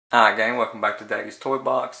Hi gang, welcome back to Daggy's Toy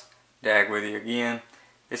Box. Dag with you again.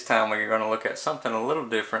 This time we're going to look at something a little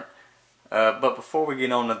different. But before we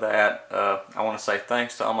get on to that, I want to say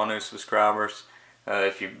thanks to all my new subscribers.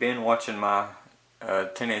 If you've been watching my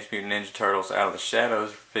Teenage Mutant Ninja Turtles Out of the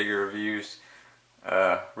Shadows figure reviews,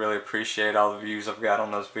 really appreciate all the views I've got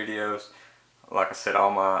on those videos. Like I said,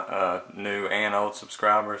 all my new and old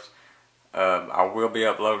subscribers. I will be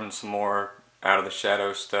uploading some more Out of the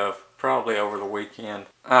Shadows stuff probably over the weekend.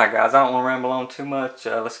 Alright guys, I don't want to ramble on too much.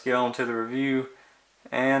 Let's get on to the review.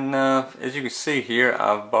 And as you can see here,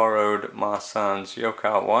 I've borrowed my son's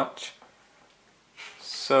yokai watch.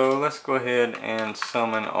 So let's go ahead and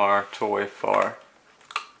summon our toy for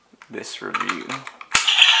this review.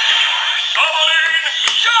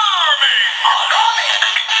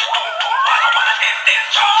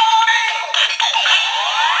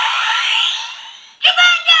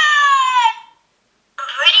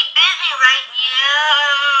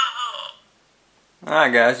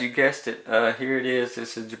 Alright guys, you guessed it. Here it is.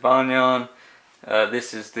 This is Jibanyan.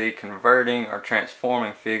 This is the converting or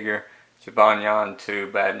transforming figure Jibanyan to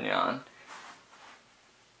Baddinyan.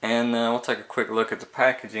 And we'll take a quick look at the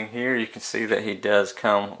packaging here. You can see that he does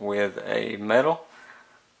come with a medal.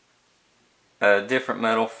 A different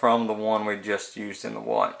medal from the one we just used in the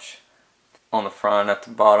watch. On the front at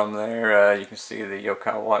the bottom there, you can see the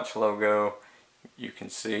Yokai Watch logo. You can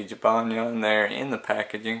see Jibanyan there in the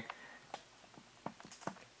packaging.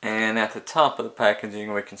 And at the top of the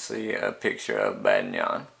packaging we can see a picture of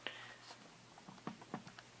Baddinyan.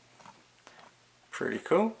 Pretty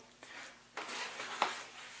cool.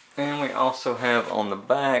 And we also have on the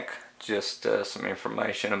back just some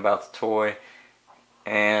information about the toy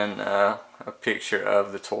and a picture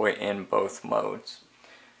of the toy in both modes.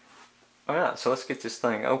 Alright, so let's get this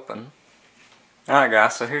thing open. Alright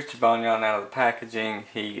guys, so here's Jibanyan out of the packaging.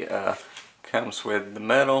 He comes with the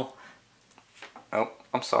medal. Oh,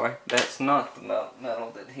 I'm sorry, that's not the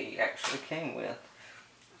medal that he actually came with.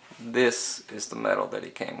 This is the medal that he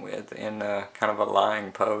came with in kind of a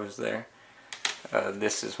lying pose there.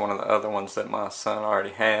 This is one of the other ones that my son already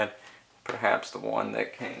had. Perhaps the one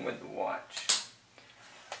that came with the watch.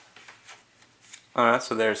 Alright,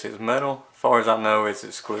 so there's his medal. As far as I know, it's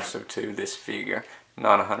exclusive to this figure.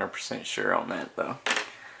 Not 100% sure on that though.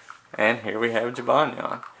 And here we have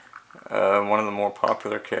Jibanyan. One of the more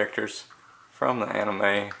popular characters from the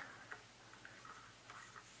anime.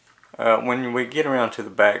 When we get around to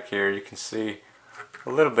the back here, you can see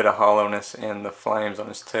a little bit of hollowness in the flames on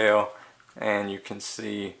his tail, and you can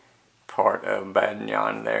see part of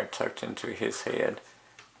Baddinyan there tucked into his head,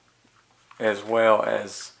 as well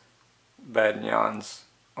as Baddinyan's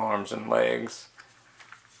arms and legs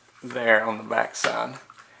there on the back side.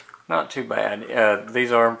 Not too bad.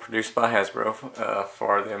 These are produced by Hasbro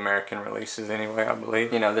for the American releases anyway, I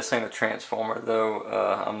believe. You know, this ain't a Transformer though.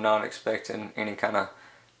 I'm not expecting any kind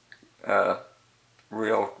of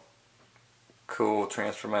real cool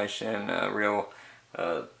transformation, real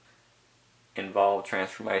involved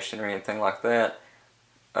transformation or anything like that.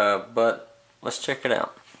 But let's check it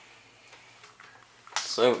out.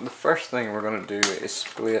 So the first thing we're going to do is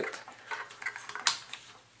split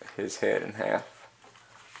his head in half.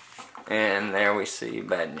 And there we see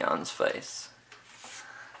Baddinyan's face.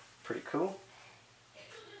 Pretty cool.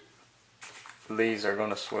 These are going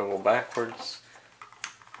to swivel backwards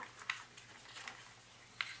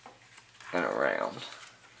and around.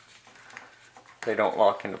 They don't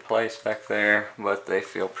lock into place back there, but they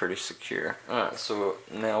feel pretty secure. Alright, so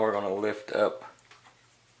now we're going to lift up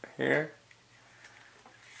here.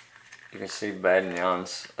 You can see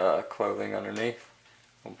Baddinyan's clothing underneath.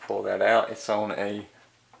 We'll pull that out. It's on a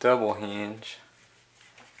double hinge.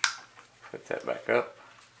 Put that back up.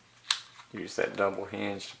 Use that double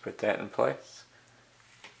hinge to put that in place.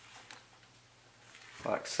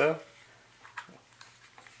 Like so.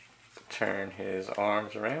 Turn his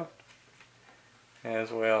arms around,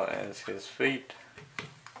 as well as his feet.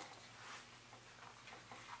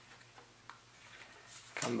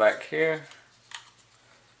 Come back here.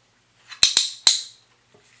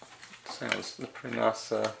 Sounds a pretty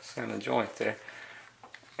nice sounding joint there.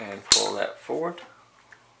 And pull that forward.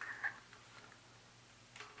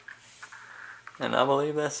 And I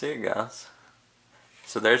believe that's it, guys.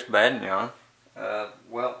 So there's Baddinyan.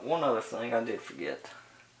 Well, one other thing I did forget.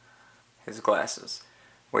 His glasses.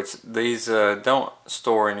 Which these don't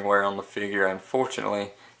store anywhere on the figure,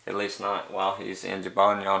 unfortunately. At least not while he's in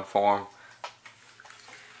Jibanyan form.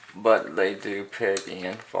 But they do peg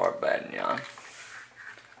in for Baddinyan.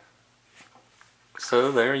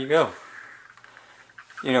 So there you go.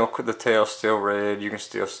 You know, the tail's still red. You can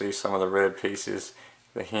still see some of the red pieces.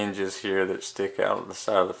 the hinges here that stick out of the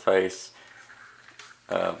side of the face.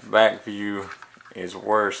 Back view is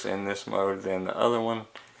worse in this mode than the other one,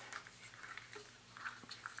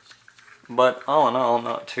 but all in all,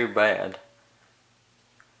 not too bad.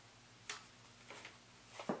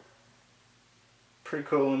 Pretty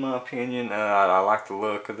cool in my opinion. I like the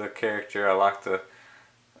look of the character. I like the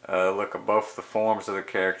look of both the forms of the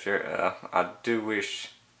character. I do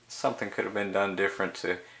wish something could have been done different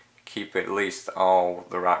to keep at least all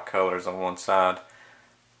the right colors on one side,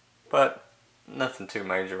 but nothing too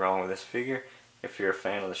major wrong with this figure. If you're a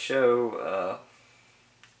fan of the show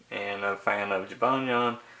and a fan of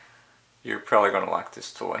Jibanyan, you're probably going to like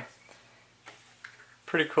this toy.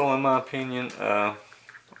 Pretty cool in my opinion. I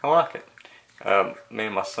like it. Me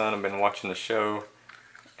and my son have been watching the show,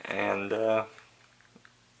 and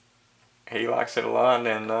he likes it a lot,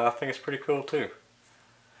 and I think it's pretty cool too.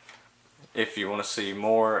 If you want to see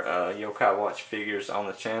more Yokai Watch figures on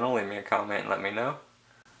the channel, leave me a comment and let me know.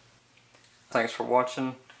 Thanks for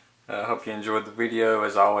watching. Hope you enjoyed the video.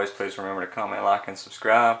 As always, please remember to comment, like, and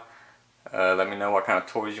subscribe. Let me know what kind of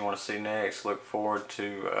toys you want to see next. Look forward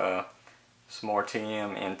to some more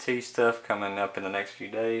TMNT stuff coming up in the next few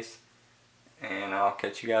days. And I'll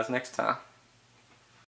catch you guys next time.